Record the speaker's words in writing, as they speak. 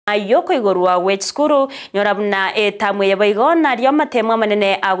Yoko igorwa wech skuru nyorabna etamwe yabaigona ryo matemwa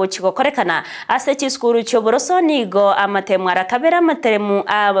manene agochigo korekana ase chiskuru choboroso nigo amatemwa rakabera materemu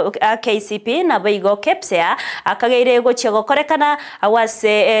a KCPE na baigo KPSSEA akageire gochigo korekana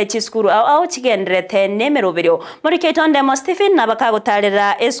awase chiskuru au chigendrete nemeroberio muri ketonde mo Stephen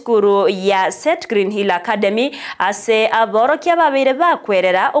nabakagotarera eskuru ya Set Green Hill Academy ase aborokia babire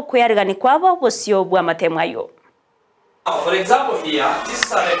bakwerera okweyarigani kwabo bosio bwa matemwa yo. For example, here, this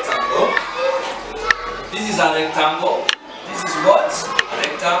is a rectangle. This is a rectangle. This is what? A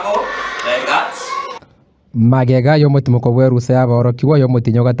rectangle, like that. Magega yo mutimo weru se aborokiwa yo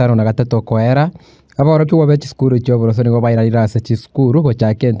mutinyo gatano na gatatu kwera aborokiwa bechi skuru cyo boroso nigo bayirira se chi skuru go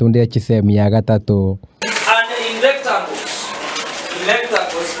chake ntunde chisemi ya gatatu. And in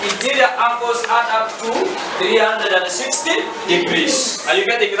rectangles, interior angles add up to 360 degrees. Are you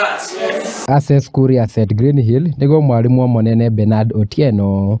getting that? Yes. Ase skuru ya Set Green Hill nigo mwalimu monene Bernard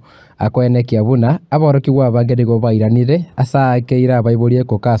Otieno akwenekia buna aborokiwa bange nigo bayiranire asa akeira baibulie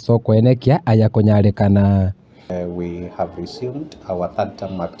kokaso kwenekia aya konyarekana. We have resumed our third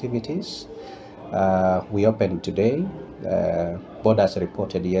term activities. We opened today. Board has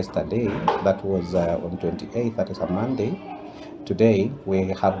reported yesterday, that was on 28th, that is a Monday. Today we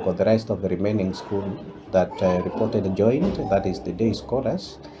have got the rest of the remaining school that reported joined, that is the day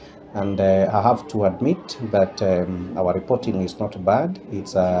scholars. And I have to admit that our reporting is not bad.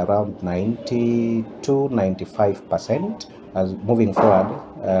 It's around 90-95%. As moving forward,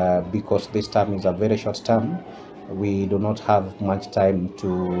 because this term is a very short term, we do not have much time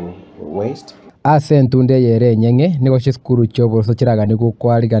to waste. Ase ntunde yere nyenge nigo chiskuru choboroso chiraga nigo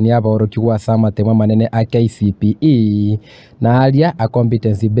kwarigania aboroki gwa sama tema manene a KCPE na alia a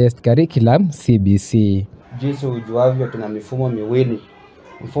competency based curriculum CBC. Jinsi ujuavyo tuna mifumo miwili.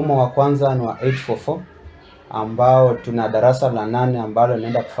 Mfumo wa kwanza ni wa 844 ambao tuna darasa la 8 ambalo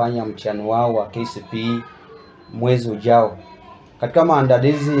linaenda kufanya mtihani wao wa KCPE mwezi ujao. Katika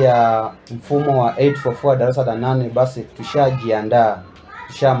maandalizi ya mfumo wa 844 darasa la 8 basi tushajiandaa,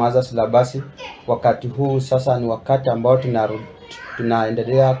 tushamaliza silabasi. Wakati huu sasa ni wakati ambao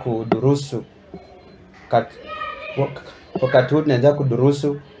tunaendelea kudurusu. Wakati huu tunaendelea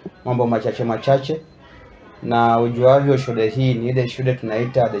kudurusu mambo machache na ujuavyo shule hii ni ile shule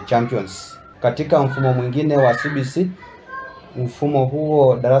tunaita the champions. Katika mfumo mwingine wa CBC, mfumo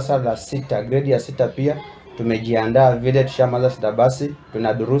huo darasa la 6, grade ya 6 pia tumejiandaa vile tushamaliza silabasi,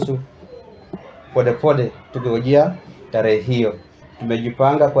 tunadurusu pole tukingojea tarehe hiyo.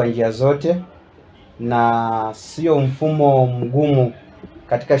 Tumejipanga kwa njia zote na sio mfumo mgumu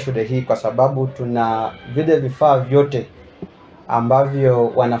katika shule hii kwa sababu tuna vile vifaa vyote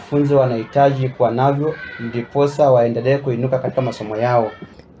ambavyo wanafunzi wanahitaji kwa navyo ndiposa waendelee kuinuka katika masomo yao.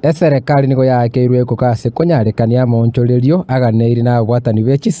 Serikali nigo yakeirwe kokase konyarekania monchorerio aganeiri na bwatani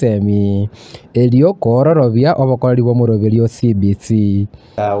bechisemi elio kororobia obokorari bo muroberio CBC.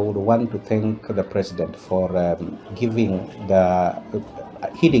 I would want to thank the president for giving the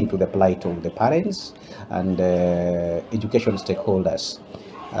heeding to the plight of the parents and education stakeholders.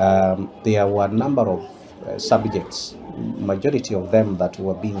 There were a number of subjects, majority of them that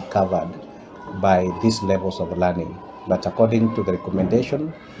were being covered by these levels of learning, but according to the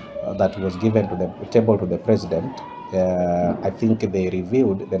recommendation that was given to the table to the president, I think they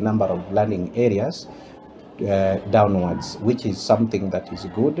reviewed the number of learning areas downwards, which is something that is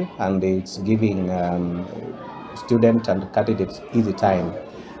good, and it's giving students and candidates easy time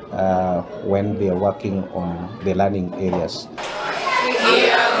when they are working on the learning areas. He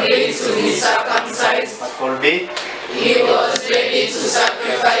agreed to be circumcised. He was ready to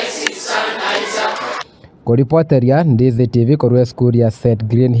sacrifice his son Isaac. Kuripoteria Ndizi TV korwe skuru ya Set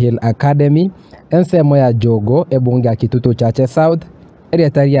Green Hill Academy ensemo ya Jogo ebunge ya Kitutu Chache South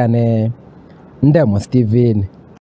erietariane Ndemo Stephen.